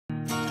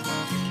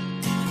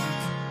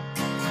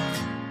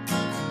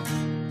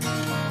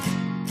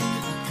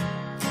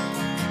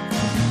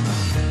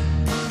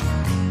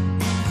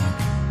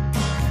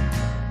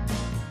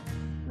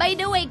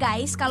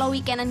guys, kalau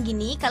weekendan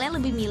gini kalian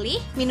lebih milih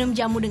minum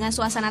jamu dengan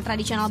suasana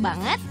tradisional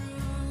banget?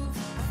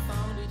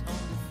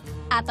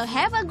 Atau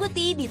have a good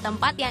tea di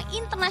tempat yang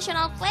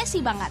internasional classy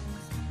banget?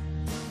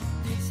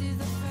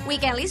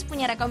 Weekend List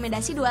punya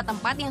rekomendasi 2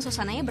 tempat yang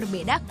suasananya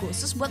berbeda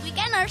khusus buat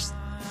weekenders.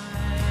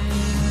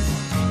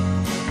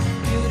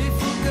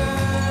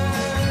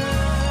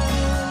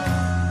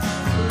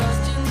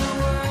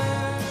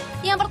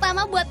 Yang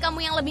pertama, buat kamu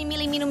yang lebih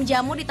milih minum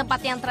jamu di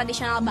tempat yang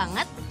tradisional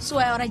banget,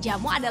 Suwe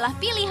Jamu adalah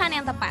pilihan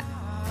yang tepat.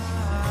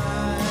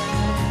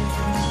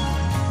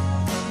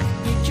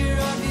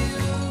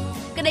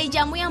 Kedai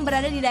jamu yang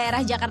berada di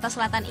daerah Jakarta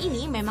Selatan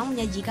ini memang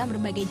menyajikan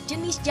berbagai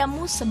jenis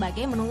jamu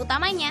sebagai menu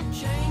utamanya.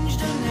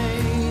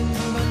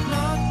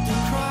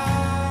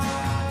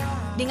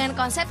 Dengan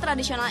konsep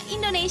tradisional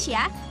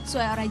Indonesia,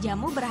 Suwe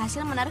Jamu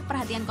berhasil menarik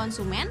perhatian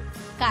konsumen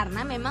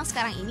karena memang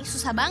sekarang ini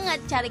susah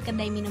banget cari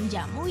kedai minum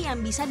jamu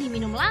yang bisa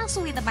diminum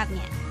langsung di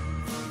tempatnya.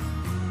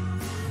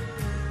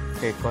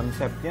 Oke,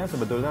 konsepnya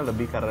sebetulnya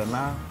lebih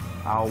karena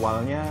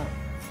awalnya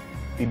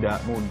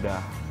tidak mudah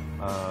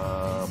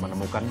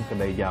menemukan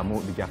kedai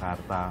jamu di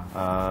Jakarta.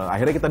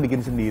 Akhirnya kita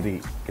bikin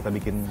sendiri, kita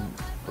bikin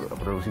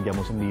produksi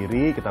jamu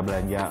sendiri, kita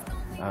belanja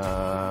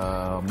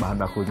bahan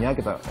bakunya,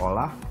 kita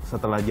olah.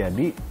 Setelah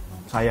jadi,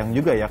 sayang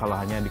juga ya kalau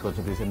hanya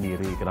dikonsumsi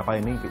sendiri. Kenapa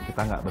ini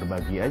kita nggak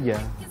berbagi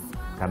aja?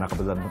 Karena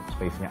kebetulan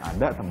space-nya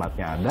ada,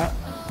 tempatnya ada,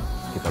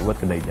 kita buat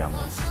kedai jamu.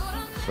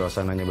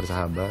 Suasananya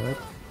bersahabat,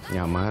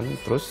 nyaman,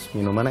 terus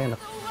minumannya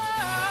enak.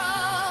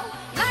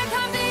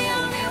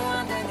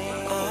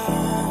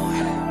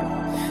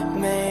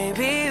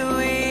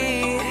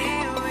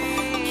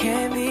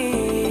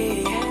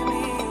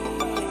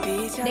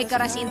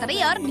 Dekorasi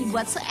interior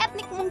dibuat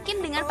seetnik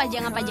mungkin dengan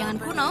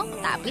pajangan-pajangan kuno,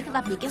 tapi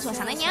tetap bikin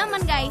suasana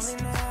nyaman, guys.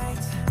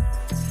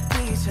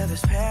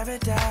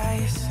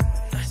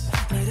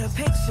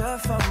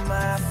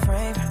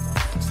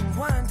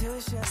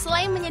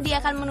 Selain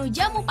menyediakan menu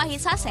jamu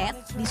pahit saset,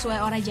 di Suwe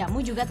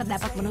Jamu juga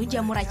terdapat menu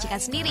jamu racikan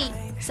sendiri,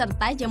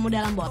 serta jamu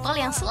dalam botol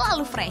yang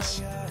selalu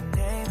fresh.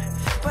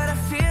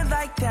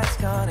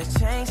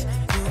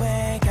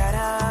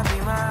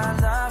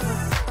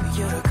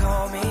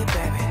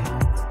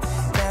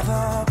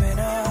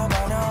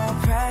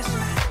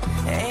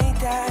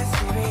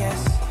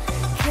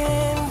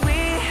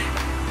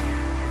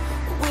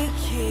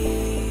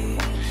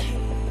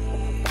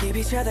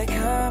 Each other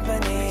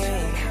company.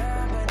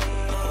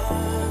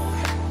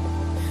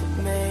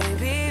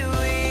 Maybe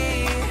we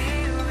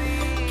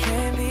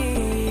can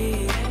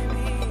be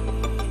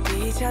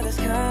each other's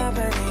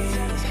company.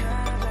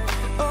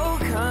 Oh,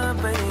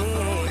 company.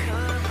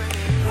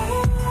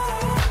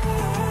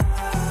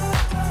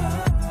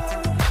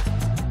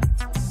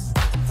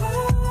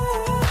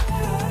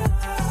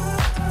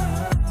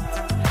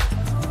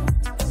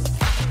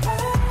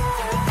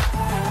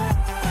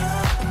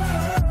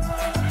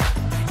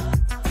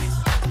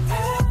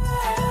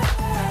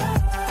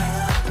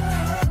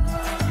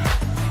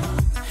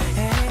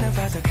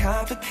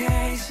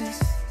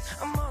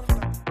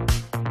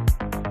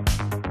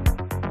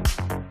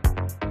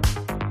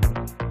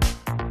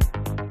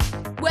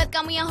 Buat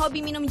kamu yang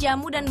hobi minum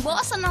jamu dan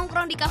bosen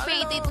nongkrong di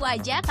kafe yang itu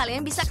aja,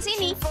 kalian bisa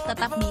kesini.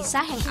 Tetap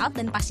bisa hangout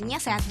dan pastinya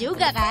sehat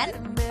juga kan?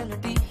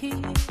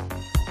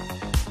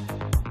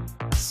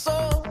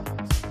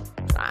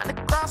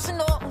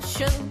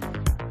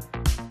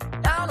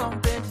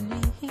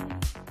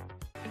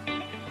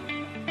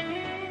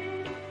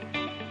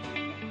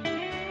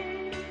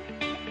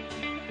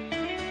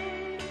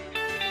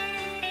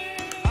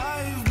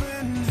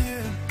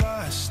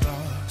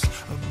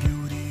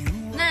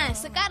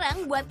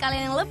 Sekarang buat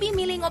kalian yang lebih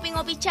milih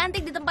ngopi-ngopi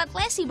cantik di tempat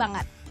classy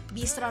banget,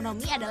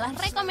 Bistronomi adalah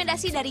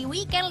rekomendasi dari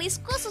Weekend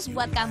List khusus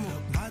buat kamu.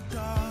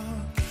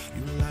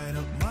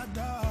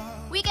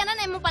 Weekendan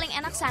emang paling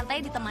enak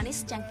santai ditemani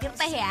secangkir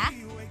teh ya.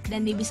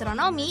 Dan di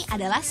Bistronomi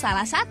adalah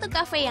salah satu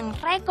cafe yang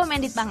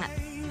recommended banget.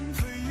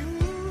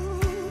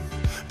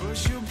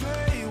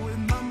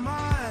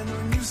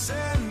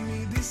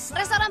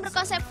 Restoran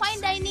berkonsep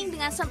fine dining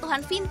dengan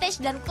sentuhan vintage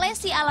dan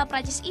classy ala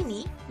Prancis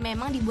ini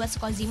memang dibuat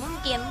secozy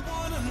mungkin.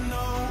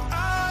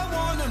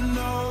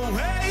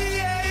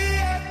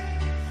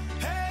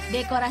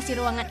 Dekorasi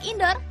ruangan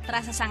indoor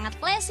terasa sangat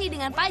classy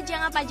dengan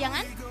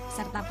pajangan-pajangan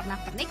serta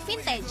pernak-pernik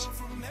vintage.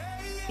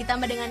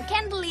 Ditambah dengan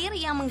chandelier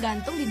yang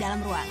menggantung di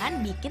dalam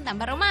ruangan bikin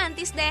tambah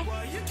romantis deh.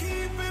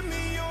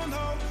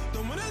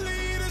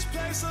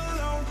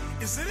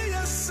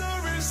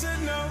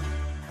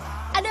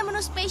 Ada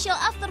menu special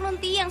afternoon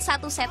tea yang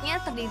satu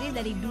setnya terdiri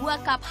dari 2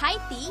 cup high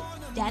tea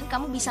dan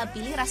kamu bisa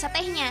pilih rasa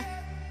tehnya.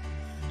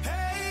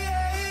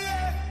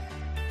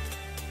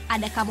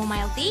 Ada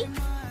chamomile tea,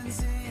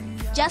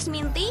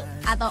 jasmine tea,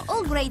 atau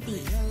Earl Grey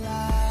tea.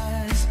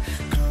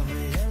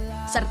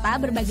 Serta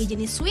berbagai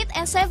jenis sweet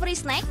and savory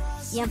snack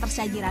yang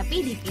tersaji rapi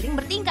di piring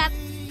bertingkat.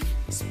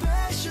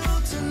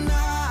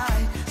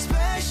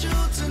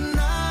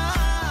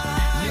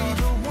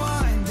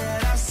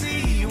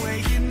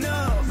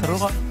 Seru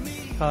kok,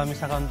 kalau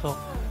misalkan untuk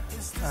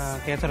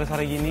kayak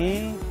sore-sore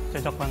gini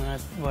cocok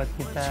banget buat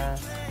kita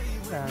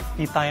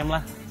tea time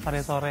lah.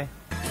 sore-sore.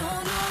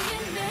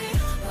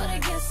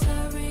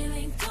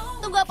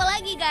 Tunggu apa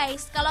lagi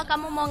guys? Kalau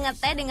kamu mau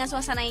ngeteh dengan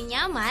suasana yang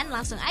nyaman,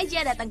 langsung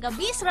aja datang ke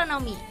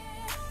Bistronomi.